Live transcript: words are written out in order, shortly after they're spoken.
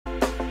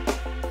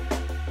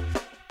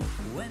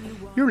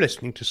You're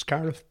listening to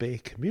Scariff Bay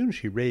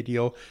Community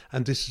Radio,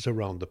 and this is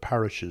Around the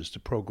Parishes, the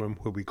programme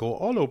where we go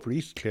all over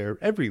East Clare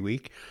every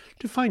week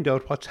to find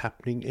out what's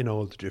happening in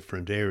all the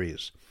different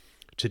areas.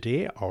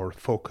 Today, our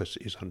focus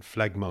is on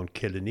Flagmount,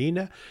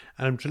 Killanena,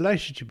 and I'm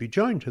delighted to be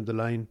joined on the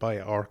line by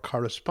our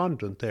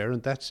correspondent there,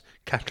 and that's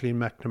Kathleen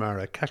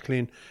McNamara.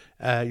 Kathleen,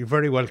 you're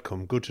very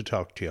welcome. Good to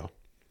talk to you.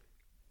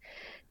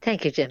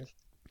 Thank you, Jim.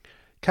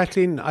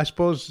 Kathleen, I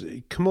suppose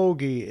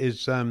Camogie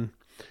is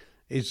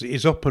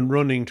up and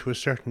running to a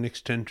certain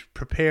extent.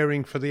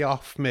 Preparing for the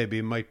off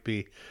maybe might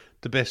be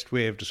the best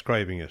way of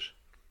describing it.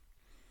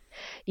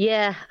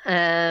 Yeah,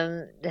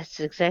 that's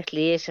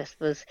exactly it. I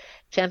suppose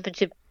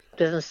championship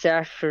doesn't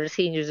start for the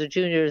seniors or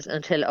juniors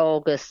until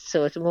August.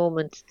 So at the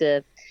moment,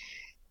 the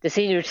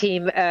senior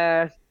team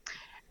are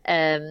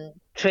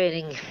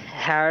training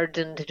hard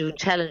and doing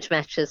challenge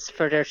matches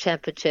for their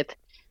championship,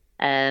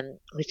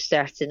 which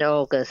starts in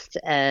August,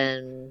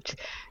 and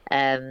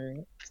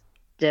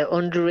the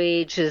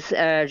underages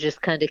are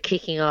just kind of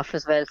kicking off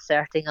as well,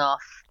 starting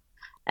off.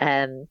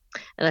 And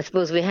I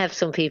suppose we have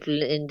some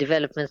people in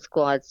development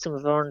squads. Some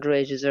of our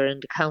underages are in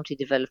the county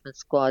development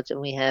squads,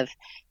 and we have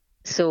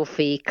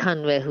Sophie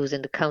Conway, who's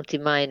in the county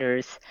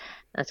minors.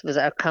 I suppose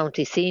our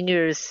county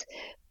seniors,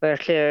 where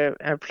Clare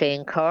are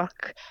playing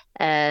Cork.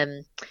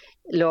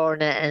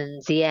 Lorna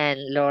and Zian,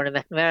 Lorna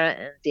McNamara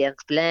and Zian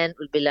Spillane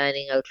will be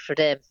lining out for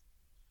them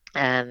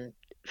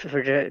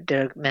for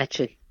their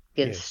match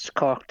against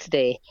Cork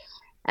today.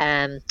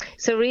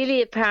 So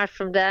really, apart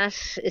from that,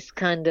 it's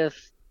kind of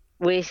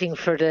waiting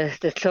for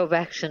the club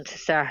action to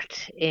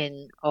start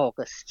in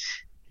August.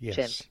 Yes,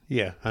 Jim.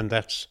 Yeah, and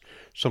that's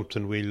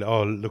something we'll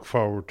all look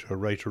forward to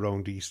right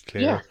around East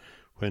Clare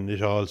when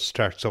it all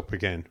starts up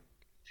again.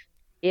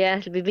 Yeah,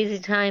 it'll be busy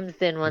times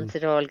then once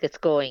it all gets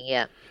going,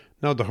 yeah.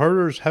 Now, the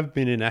hurlers have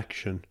been in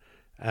action,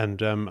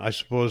 and I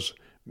suppose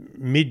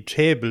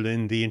mid-table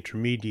in the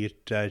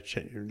intermediate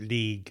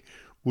league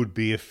would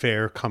be a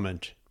fair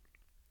comment.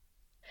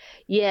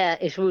 Yeah,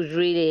 it would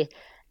really.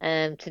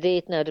 To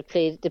date now, they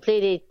played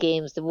 8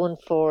 games, they won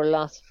 4,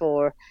 lost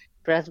 4.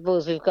 But I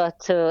suppose we've got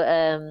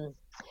to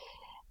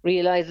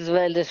realise as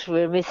well that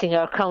we're missing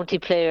our county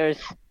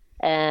players,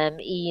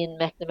 Ian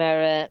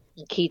McNamara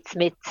and Keith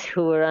Smith,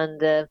 who are on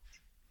the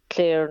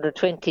Clare under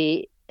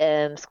 20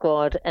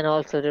 squad, and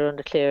also they're on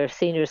the Clare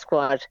senior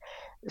squad.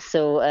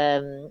 So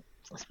I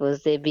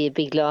suppose they'd be a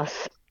big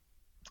loss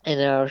in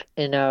our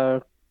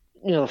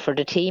for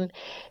the team.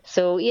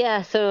 So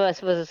I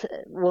suppose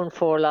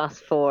 1-4,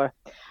 lost 4.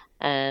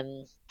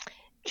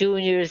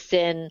 Juniors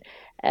then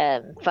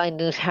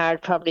finding it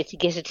hard probably to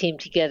get a team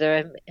together.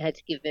 I had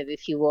to give maybe a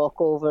few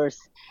walkovers.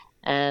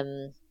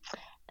 And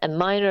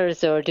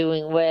minors are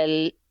doing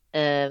well.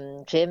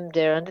 Jim,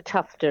 they're on the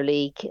top of their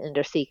league in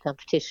their C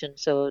competition,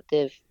 so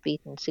they've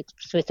beaten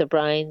Smith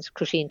O'Brien's,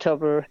 Crusheen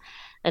Tubber,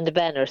 and the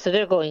Banner, so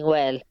they're going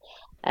well.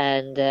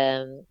 And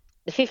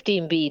the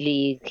 15B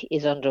league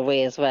is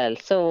underway as well.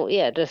 So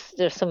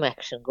there's some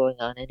action going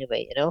on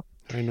anyway,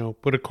 I know,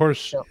 but of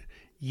course,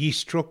 ye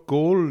struck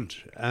gold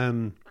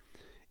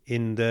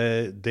in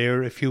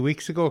there a few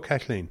weeks ago,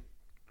 Kathleen.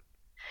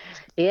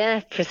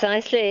 Yeah,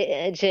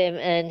 precisely, Jim,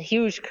 and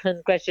huge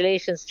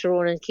congratulations to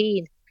Ronan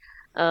Keane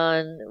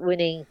on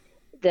winning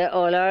the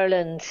All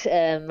Ireland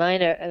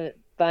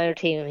minor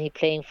team. He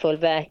playing full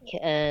back,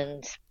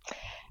 and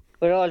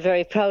we're all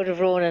very proud of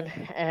Ronan.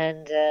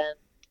 And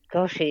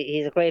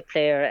he's a great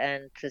player,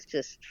 and it's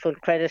just full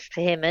credit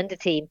to him and the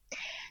team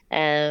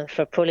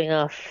for pulling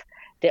off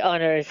the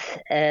honours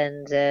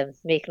and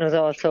making us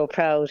all so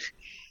proud.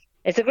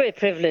 It's a great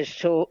privilege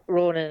to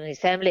Ronan and his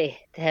family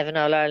to have an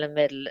All Ireland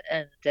medal,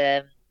 and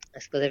I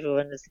suppose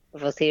everyone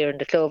of us here in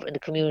the club and the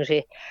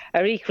community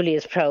are equally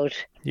as proud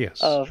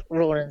of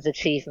Ronan's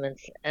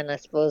achievements. And I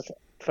suppose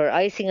for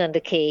icing on the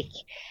cake,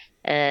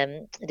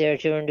 there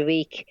during the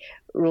week,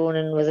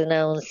 Ronan was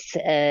announced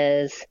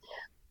as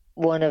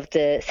one of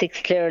the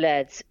 6 Clare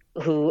lads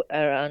who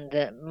are on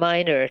the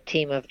minor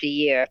team of the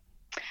year.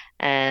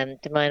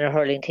 The minor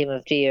hurling team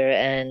of the year,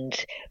 and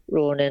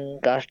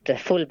Ronan got the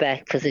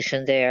full-back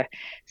position there.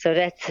 So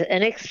that's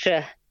an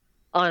extra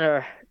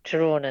honour to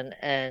Ronan,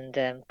 and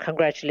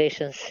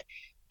congratulations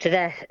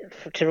to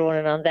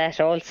Ronan on that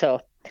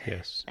also.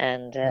 Yes.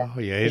 And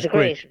he's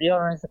great.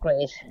 Ronan's a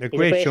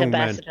great young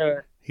ambassador.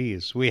 Man. He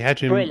is. We had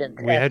him.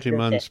 Brilliant. We had him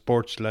on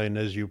Sportsline,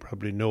 as you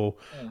probably know,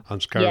 on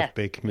Scariff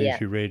Bay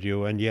Community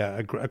Radio, and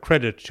a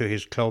credit to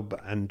his club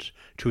and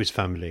to his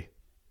family.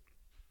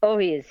 Oh,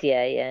 he is,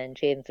 and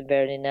James and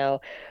Bernie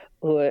now,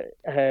 who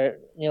are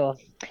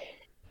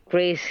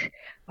great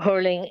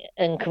hurling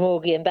and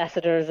camogie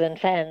ambassadors and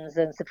fans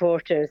and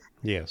supporters.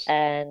 Yes.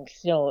 And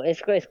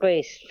it's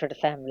great for the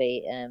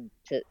family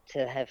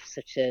to have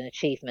such an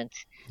achievement,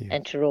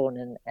 and to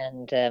Ronan.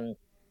 And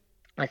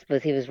I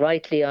suppose he was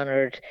rightly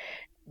honoured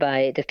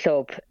by the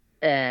club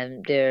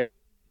there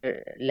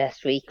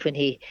last week when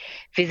he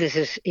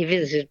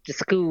visited the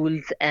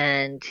schools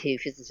and he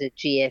visited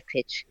GF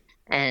pitch.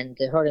 And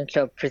the hurling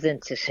club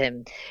presented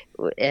him,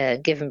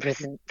 gave him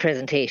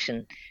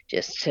presentation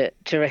just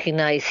to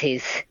recognise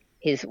his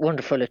his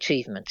wonderful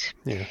achievement.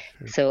 Yeah.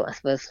 So I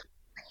suppose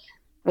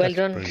well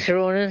done to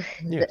Ronan.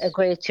 He's a Yes.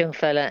 great young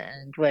fella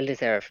and well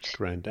deserved.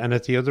 Grand. And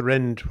at the other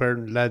end, where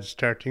lads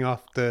starting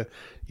off,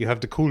 you have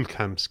the cool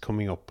camps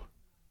coming up.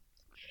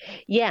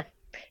 Yeah.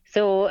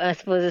 So I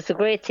suppose it's a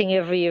great thing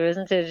every year,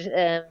 isn't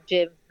it,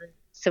 Jim? When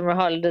summer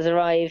holidays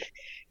arrive,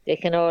 they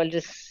can all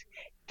just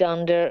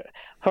don their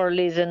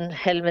hurleys and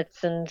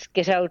helmets and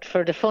get out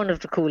for the fun of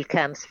the cool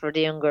camps for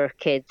the younger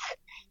kids.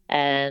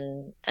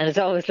 And it's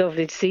always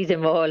lovely to see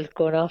them all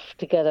going off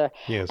together.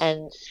 Yes.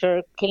 And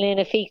for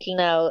Killanena Fecal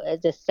now,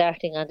 they're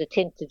starting on the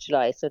 10th of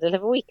July, so they'll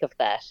have a week of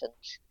that. And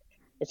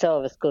it's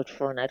always good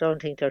fun. I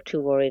don't think they're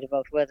too worried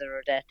about weather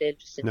or that. They'll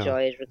just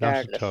enjoy it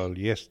regardless. Not at all.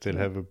 Yes, they'll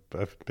have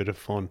a bit of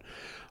fun.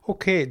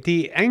 Okay,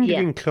 the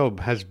Angling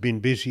Club has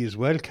been busy as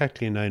well,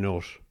 Kathleen, I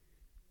note.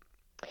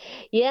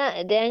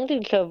 Yeah, the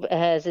Angling Club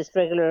has its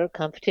regular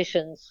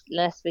competitions.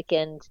 Last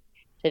weekend,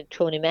 the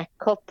Tony Mack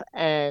Cup,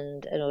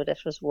 and I know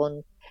that was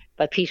won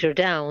by Peter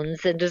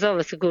Downs. And there's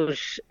always a good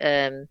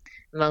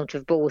amount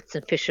of boats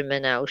and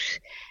fishermen out.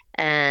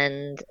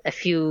 And a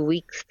few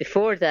weeks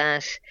before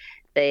that,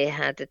 they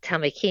had the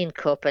Tommy Keane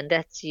Cup, and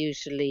that's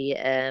usually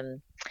a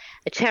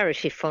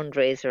charity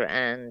fundraiser.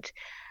 And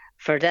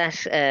for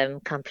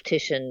that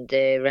competition,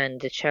 they ran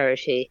the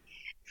charity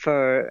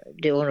for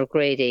the Eoin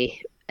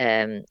O'Grady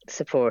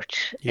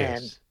support.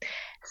 Yes.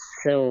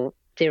 So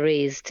they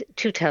raised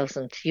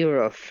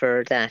 €2,000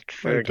 for that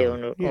for the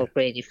Eoin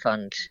O'Grady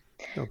Fund.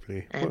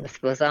 Lovely. And I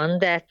suppose on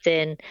that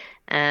then,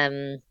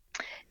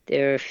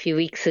 there a few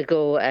weeks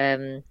ago,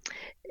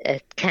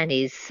 at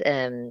Kenny's,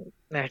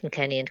 Martin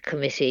Kenny and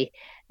committee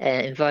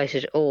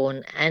invited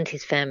Eoin and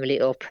his family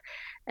up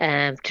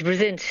to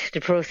present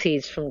the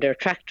proceeds from their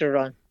tractor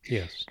run.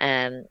 Yes.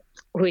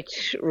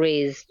 Which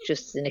raised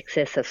just in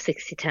excess of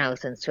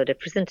 60,000. So they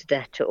presented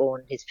that to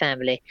Eoin, his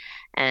family,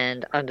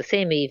 and on the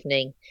same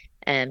evening,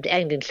 the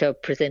Angling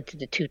Club presented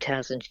the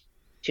 €2,000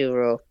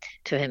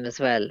 to him as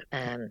well.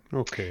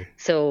 Okay.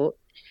 So,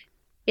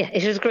 yeah,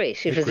 it was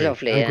great. It was great.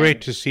 lovely. And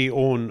great to see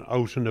Eoin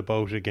out and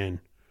about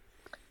again.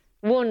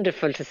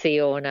 Wonderful to see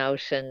Eoin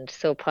out and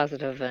so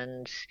positive,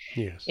 and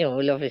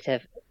lovely to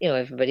have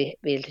everybody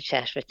be able to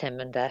chat with him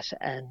and that,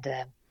 and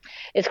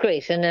it's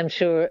great, and I'm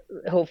sure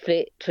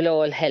hopefully it will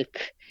all help.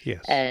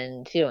 Yes.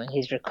 And in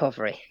his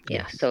recovery.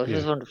 Yes. So it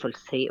was wonderful to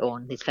see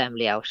Eoin, his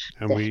family out.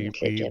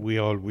 And we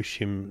all wish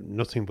him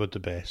nothing but the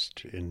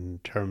best in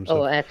terms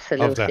of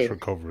that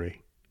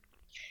recovery.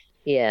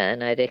 Yeah,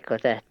 and I'd echo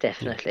that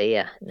definitely.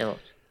 Yeah. No.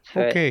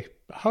 Okay.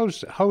 How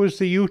is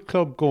the youth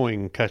club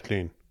going,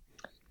 Kathleen?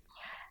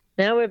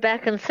 Now we're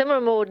back in summer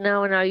mode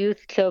now in our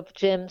youth club,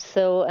 Jim.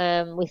 So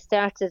we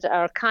started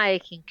our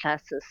kayaking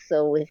classes.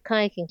 So we have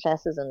kayaking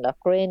classes in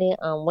Lochraney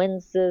on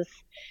Wednesdays.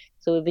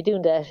 So we'll be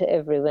doing that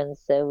every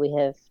Wednesday. We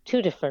have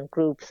 2 different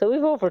groups. So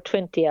we've over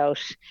 20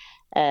 out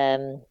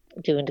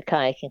doing the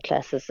kayaking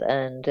classes.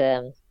 And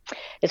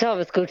it's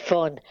always good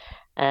fun.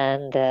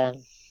 And,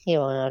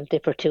 I'll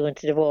dip or two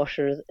into the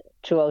water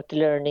throughout the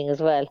learning as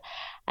well.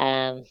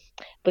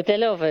 But they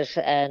love it.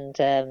 And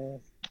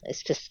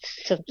it's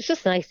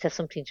just nice to have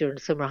something during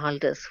the summer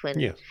holidays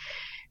when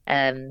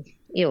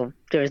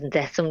there isn't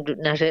that some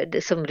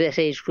of that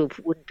age group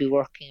wouldn't be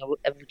working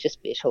and would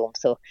just be at home.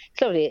 So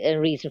it's lovely, a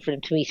reason for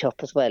them to meet up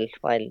as well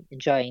while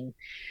enjoying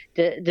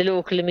the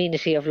local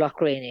amenity of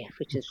Lochraney,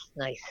 which is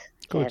nice.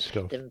 Good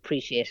stuff. Them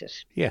appreciate it.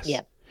 Yes.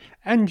 Yeah.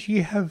 And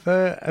you have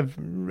a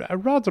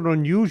rather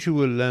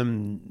unusual a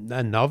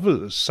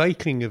novel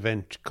cycling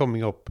event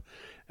coming up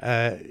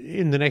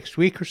in the next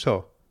week or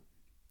so.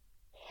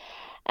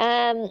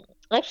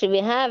 Actually, we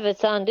have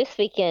it's on this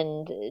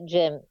weekend,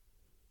 Jim.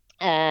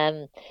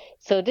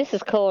 So this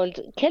is called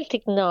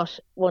Celtic Knot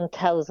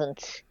 1000.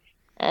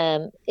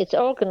 It's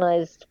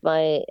organised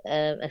by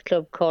a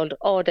club called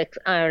Audex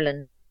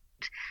Ireland.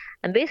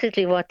 And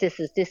basically what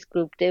this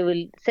group, they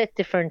will set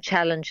different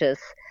challenges.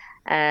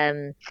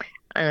 And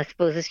I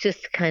suppose it's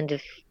just to kind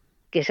of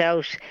get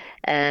out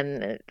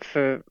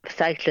for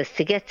cyclists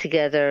to get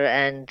together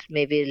and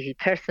maybe a little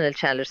personal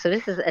challenge. So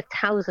this is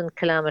 1,000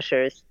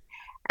 kilometres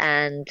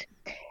and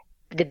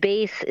the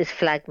base is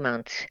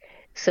Flagmount.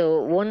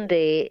 So one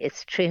day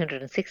it's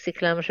 360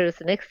 kilometres,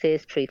 the next day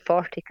is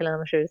 340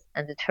 kilometres,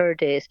 and the third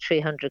day is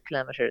 300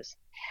 kilometres.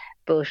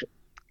 But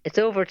it's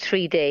over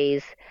 3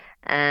 days,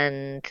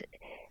 and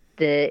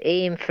the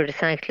aim for the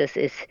cyclists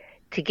is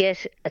to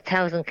get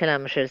 1,000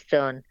 kilometres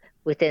done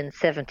within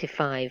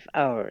 75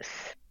 hours.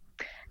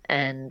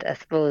 And I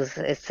suppose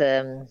it's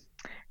they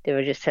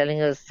were just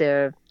telling us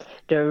their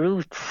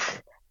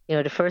routes.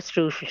 The first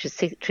route, which is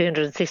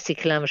 360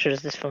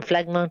 kilometres, is from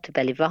Flagmount to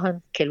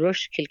Ballyvaughan,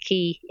 Kilrush,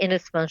 Kilkee,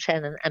 Innis, Mount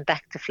Shannon, and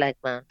back to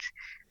Flagmount.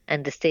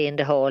 And they stay in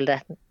the hall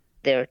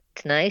there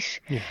tonight.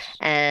 Yes.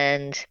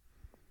 And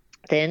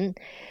then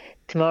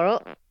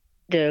tomorrow,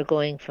 they're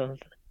going from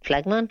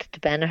Flagmount to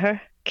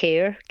Banagher,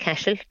 Cahir,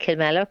 Cashel,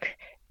 Kilmallock,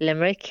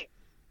 Limerick,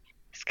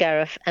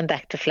 Scariff, and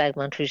back to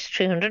Flagmount, which is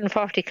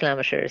 340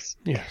 kilometres.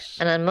 Yes.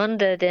 And on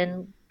Monday,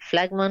 then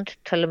Flagmount,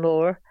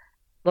 Tullamore,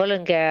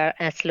 Mullingar,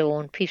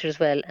 Athlone,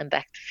 Peterswell, and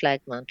back to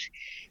Flagmount.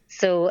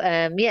 So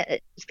yeah,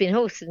 it's been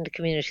hosted in the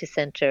community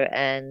centre,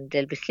 and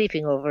they'll be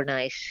sleeping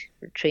overnight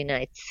for 3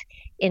 nights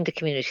in the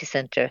community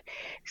centre.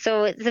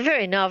 So it's a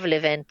very novel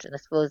event, and I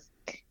suppose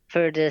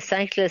for the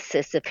cyclists,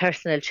 it's a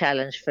personal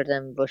challenge for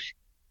them. But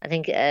I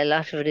think a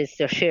lot of it is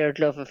their shared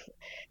love of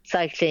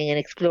cycling and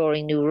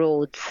exploring new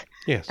roads.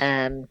 Yes.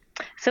 Um,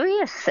 so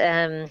yes,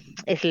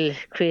 it'll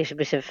create a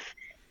bit of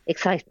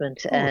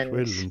excitement, Oh, it and will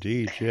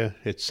indeed. Yeah,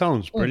 it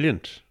sounds mm,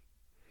 brilliant.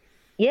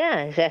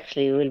 yeah, it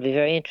actually will be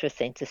very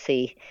interesting to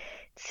see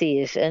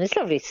it, and it's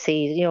lovely to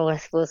see. I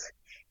suppose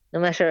no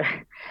matter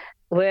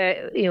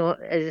where,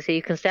 as I say,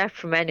 you can start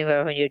from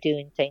anywhere when you're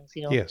doing things.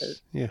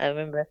 Yes. Yeah. I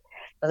remember,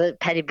 was it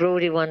Paddy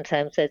Brody one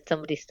time said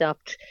somebody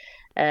stopped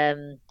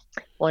um,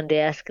 one day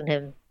asking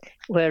him,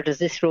 "Where does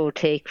this road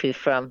take you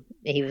from?"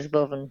 He was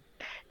above and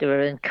they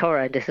were in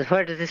Curra. They said,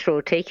 "Where does this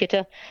road take you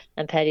to?"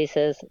 And Paddy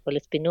says, "Well,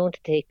 it's been known to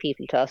take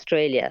people to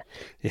Australia."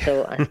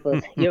 So I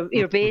suppose Yeah.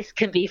 your base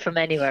can be from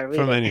anywhere,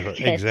 From really. anywhere.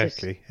 Can't it?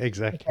 Exactly.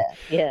 Exactly.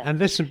 Yeah, And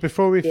listen,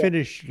 before we yeah.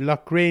 finish,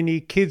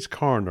 Lochraney Kids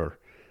Corner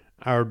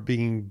are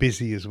being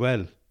busy as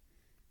well.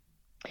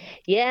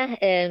 Yeah,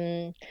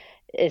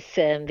 it's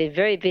been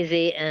very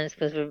busy, and I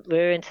suppose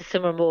we're into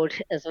summer mode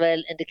as well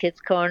in the kids'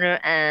 corner,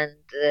 and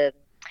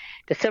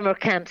the summer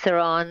camps are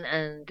on,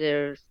 and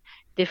there's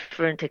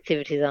different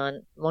activities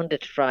on Monday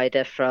to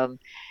Friday from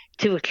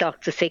 2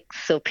 o'clock to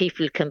 6, so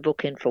people can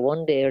book in for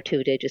 1 day or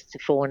 2 days just to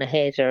phone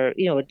ahead, or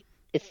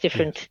it's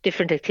Yes.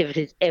 different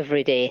activities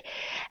every day,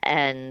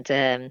 and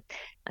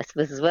I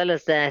suppose as well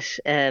as that.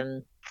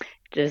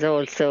 There's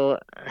also,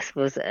 I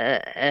suppose,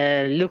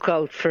 a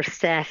lookout for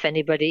staff.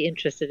 Anybody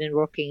interested in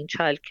working in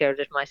childcare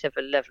that might have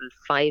a level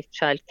 5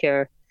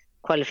 childcare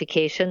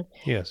qualification.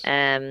 Yes.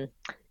 Um,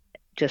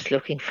 just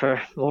looking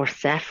for more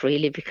staff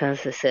really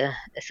because it's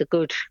a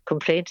good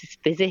complaint. It's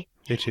busy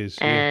It is.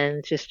 Yeah.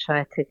 and just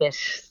try to get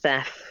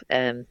staff.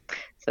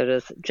 So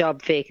there's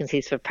job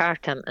vacancies for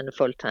part-time and a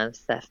full-time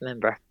staff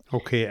member.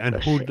 Okay. And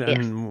But who yeah,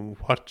 and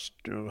what?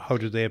 How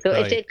do they so if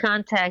apply? they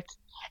contact,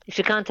 if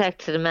you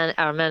contact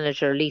our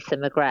manager Lisa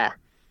McGrath,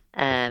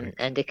 Perfect.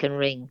 and they can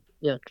ring,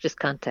 just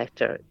contact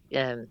her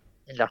in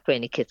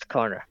Lochraney Kids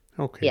Corner.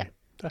 Yeah, Okay.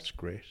 That's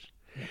great.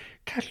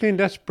 Kathleen,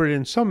 that's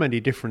brilliant. So many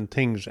different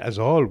things, as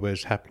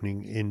always,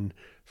 happening in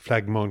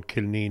Flagmount,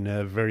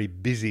 Killanena, a very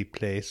busy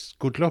place.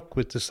 Good luck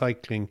with the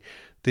cycling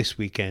this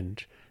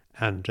weekend.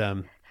 And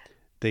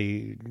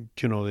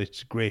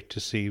it's great to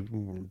see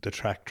the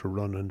tractor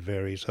run and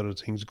various other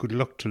things. Good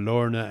luck to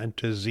Lorna and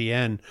to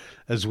Zian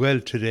as well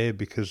today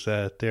because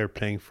they're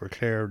playing for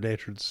Clare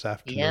later this yeah,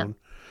 afternoon.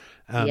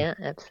 Um, yeah,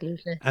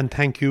 absolutely. and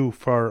thank you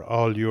for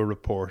all your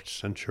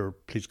reports. And sure,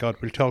 please God,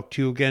 we'll talk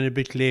to you again a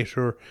bit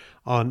later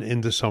on in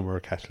the summer,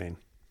 Kathleen.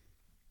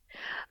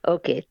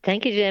 Okay,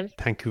 thank you, Jim.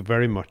 Thank you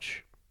very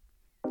much.